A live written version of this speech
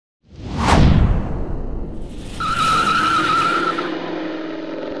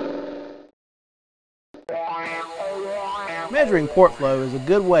Measuring port flow is a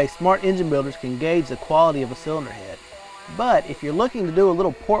good way smart engine builders can gauge the quality of a cylinder head. But if you're looking to do a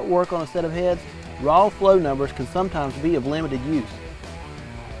little port work on a set of heads, raw flow numbers can sometimes be of limited use.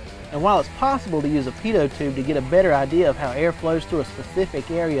 And while it's possible to use a pitot tube to get a better idea of how air flows through a specific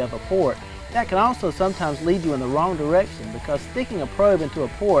area of a port, that can also sometimes lead you in the wrong direction because sticking a probe into a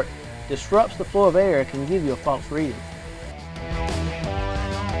port disrupts the flow of air and can give you a false reading.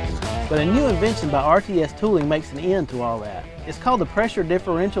 But a new invention by RTS Tooling makes an end to all that. It's called the pressure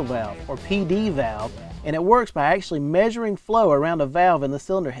differential valve, or PD valve, and it works by actually measuring flow around a valve in the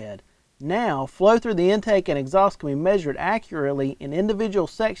cylinder head. Now, flow through the intake and exhaust can be measured accurately in individual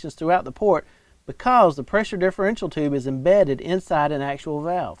sections throughout the port because the pressure differential tube is embedded inside an actual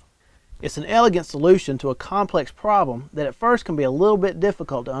valve. It's an elegant solution to a complex problem that at first can be a little bit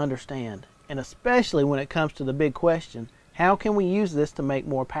difficult to understand, and especially when it comes to the big question, how can we use this to make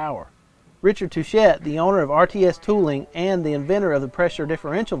more power? Richard Touchette, the owner of RTS Tooling and the inventor of the pressure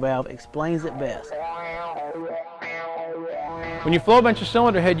differential valve, explains it best. When you flow bench a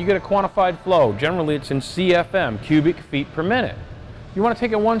cylinder head, you get a quantified flow. Generally, it's in CFM, cubic feet per minute. You want to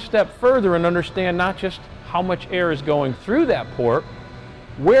take it one step further and understand not just how much air is going through that port,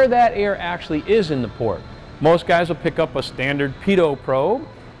 where that air actually is in the port. Most guys will pick up a standard pitot probe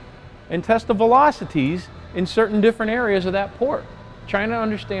and test the velocities in certain different areas of that port. Trying to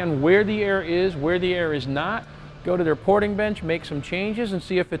understand where the air is, where the air is not, go to their porting bench, make some changes and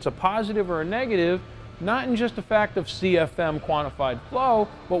see if it's a positive or a negative, not in just the fact of CFM quantified flow,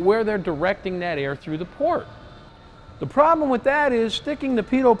 but where they're directing that air through the port. The problem with that is sticking the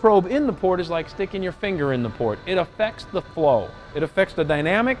pitot probe in the port is like sticking your finger in the port. It affects the flow. It affects the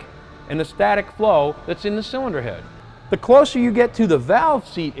dynamic and the static flow that's in the cylinder head. The closer you get to the valve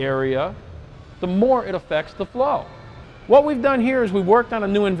seat area, the more it affects the flow. What we've done here is we've worked on a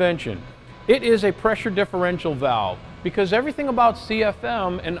new invention. It is a pressure differential valve because everything about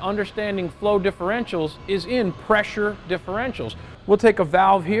CFM and understanding flow differentials is in pressure differentials. We'll take a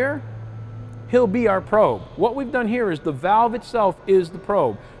valve here. He'll be our probe. What we've done here is the valve itself is the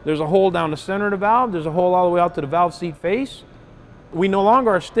probe. There's a hole down the center of the valve. There's a hole all the way out to the valve seat face. We no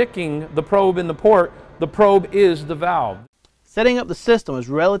longer are sticking the probe in the port. The probe is the valve. Setting up the system is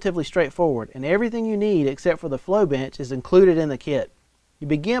relatively straightforward, and everything you need except for the flow bench is included in the kit. You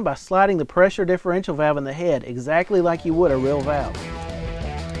begin by sliding the pressure differential valve in the head exactly like you would a real valve.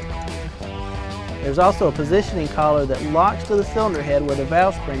 There's also a positioning collar that locks to the cylinder head where the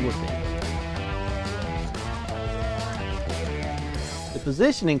valve spring would be. The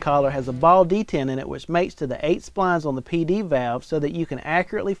positioning collar has a ball detent in it which mates to the 8 splines on the PD valve so that you can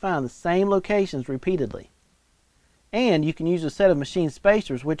accurately find the same locations repeatedly. And you can use a set of machine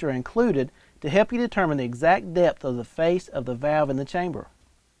spacers which are included to help you determine the exact depth of the face of the valve in the chamber.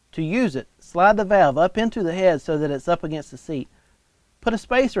 To use it, slide the valve up into the head so that it's up against the seat. Put a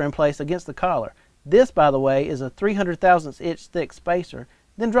spacer in place against the collar. This, by the way, is a 300 thousandths inch thick spacer.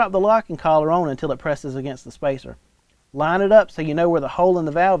 Then drop the locking collar on until it presses against the spacer. Line it up so you know where the hole in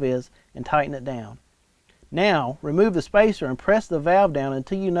the valve is and tighten it down. Now, remove the spacer and press the valve down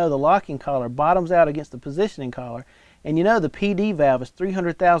until you know the locking collar bottoms out against the positioning collar and you know the PD valve is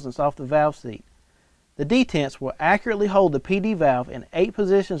 300 thousandths off the valve seat. The detents will accurately hold the PD valve in 8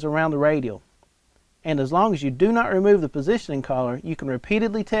 positions around the radial. And as long as you do not remove the positioning collar, you can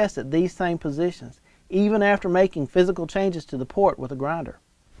repeatedly test at these same positions, even after making physical changes to the port with a grinder.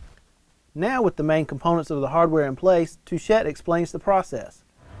 Now with the main components of the hardware in place, Touchette explains the process.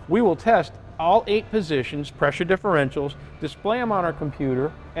 We will test all 8 positions, pressure differentials, display them on our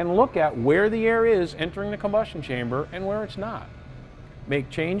computer, and look at where the air is entering the combustion chamber and where it's not.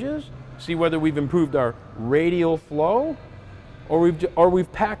 Make changes, see whether we've improved our radial flow or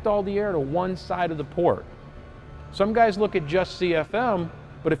we've packed all the air to one side of the port. Some guys look at just CFM,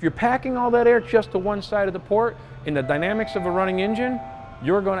 but if you're packing all that air just to one side of the port, in the dynamics of a running engine,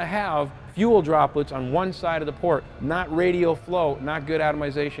 you're going to have fuel droplets on one side of the port, not radial flow, not good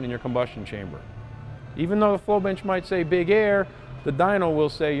atomization in your combustion chamber. Even though the flow bench might say big air, the dyno will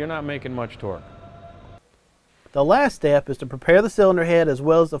say you're not making much torque. The last step is to prepare the cylinder head as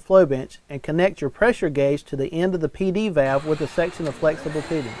well as the flow bench and connect your pressure gauge to the end of the PD valve with a section of flexible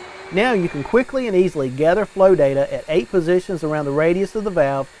tubing. Now you can quickly and easily gather flow data at 8 positions around the radius of the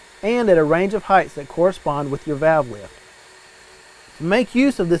valve and at a range of heights that correspond with your valve lift. To make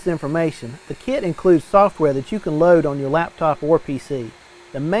use of this information, the kit includes software that you can load on your laptop or PC.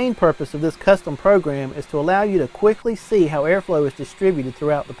 The main purpose of this custom program is to allow you to quickly see how airflow is distributed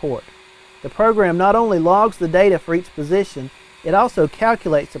throughout the port. The program not only logs the data for each position, it also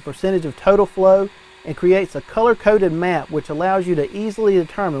calculates the percentage of total flow and creates a color-coded map which allows you to easily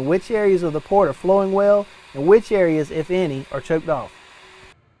determine which areas of the port are flowing well and which areas, if any, are choked off.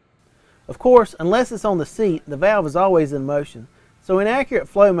 Of course, unless it's on the seat, the valve is always in motion, so an accurate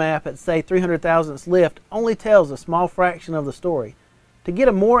flow map at say 300 thousandths lift only tells a small fraction of the story. To get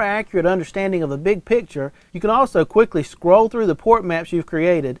a more accurate understanding of the big picture, you can also quickly scroll through the port maps you've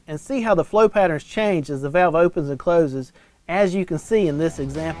created and see how the flow patterns change as the valve opens and closes, as you can see in this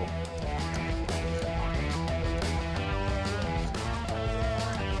example.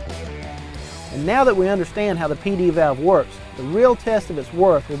 And now that we understand how the PD valve works, the real test of its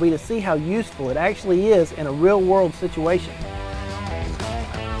worth will be to see how useful it actually is in a real-world situation.